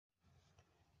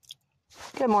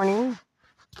Good morning,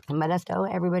 Modesto,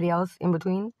 everybody else in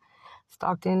between,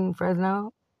 Stockton,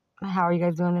 Fresno. How are you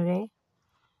guys doing today?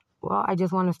 Well, I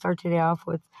just want to start today off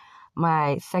with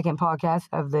my second podcast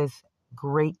of this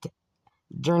great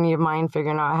journey of mine,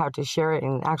 figuring out how to share it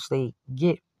and actually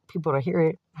get people to hear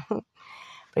it. But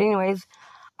anyways,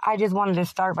 I just wanted to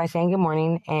start by saying good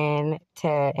morning and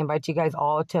to invite you guys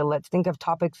all to let's think of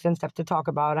topics and stuff to talk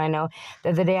about. I know the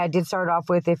other day I did start off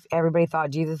with if everybody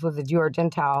thought Jesus was a Jew or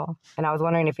Gentile, and I was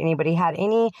wondering if anybody had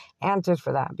any answers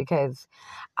for that, because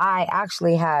I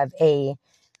actually have an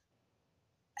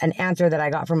answer that I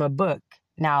got from a book.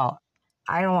 Now,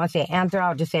 I don't want to say answer,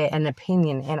 I'll just say an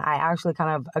opinion, and I actually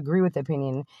kind of agree with the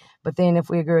opinion, but then if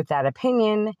we agree with that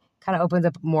opinion, kind of opens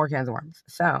up more cans of worms.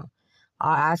 So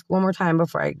I'll ask one more time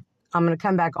before I'm going to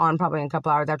come back on probably in a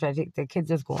couple hours after I take the kids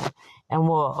to school, and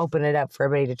we'll open it up for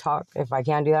everybody to talk. If I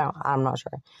can do that, I'm not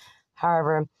sure.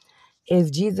 However, is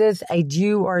Jesus a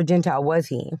Jew or a Gentile? Was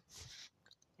he?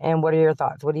 And what are your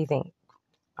thoughts? What do you think?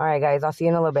 All right, guys, I'll see you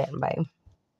in a little bit. Bye.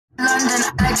 London,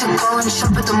 I like to go and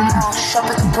shop at the mall, shop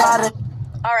at the Prada.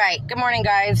 All right, good morning,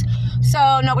 guys.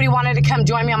 So nobody wanted to come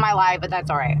join me on my live, but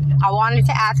that's all right. I wanted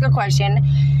to ask a question,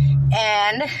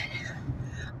 and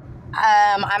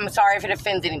I'm sorry if it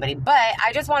offends anybody, but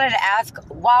I just wanted to ask,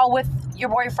 while with your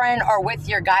boyfriend or with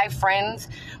your guy friends,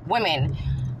 women,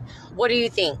 what do you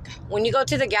think? When you go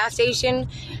to the gas station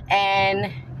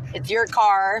and it's your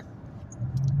car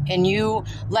and you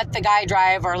let the guy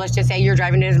drive, or let's just say you're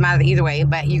driving, it doesn't matter either way,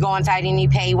 but you go inside and you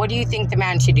pay, what do you think the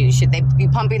man should do? Should they be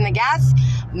pumping the gas?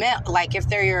 Like if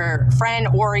they're your friend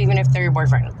or even if they're your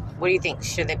boyfriend? What do you think?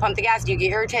 Should they pump the gas? Do you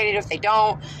get irritated if they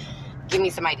don't? Give me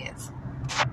some ideas.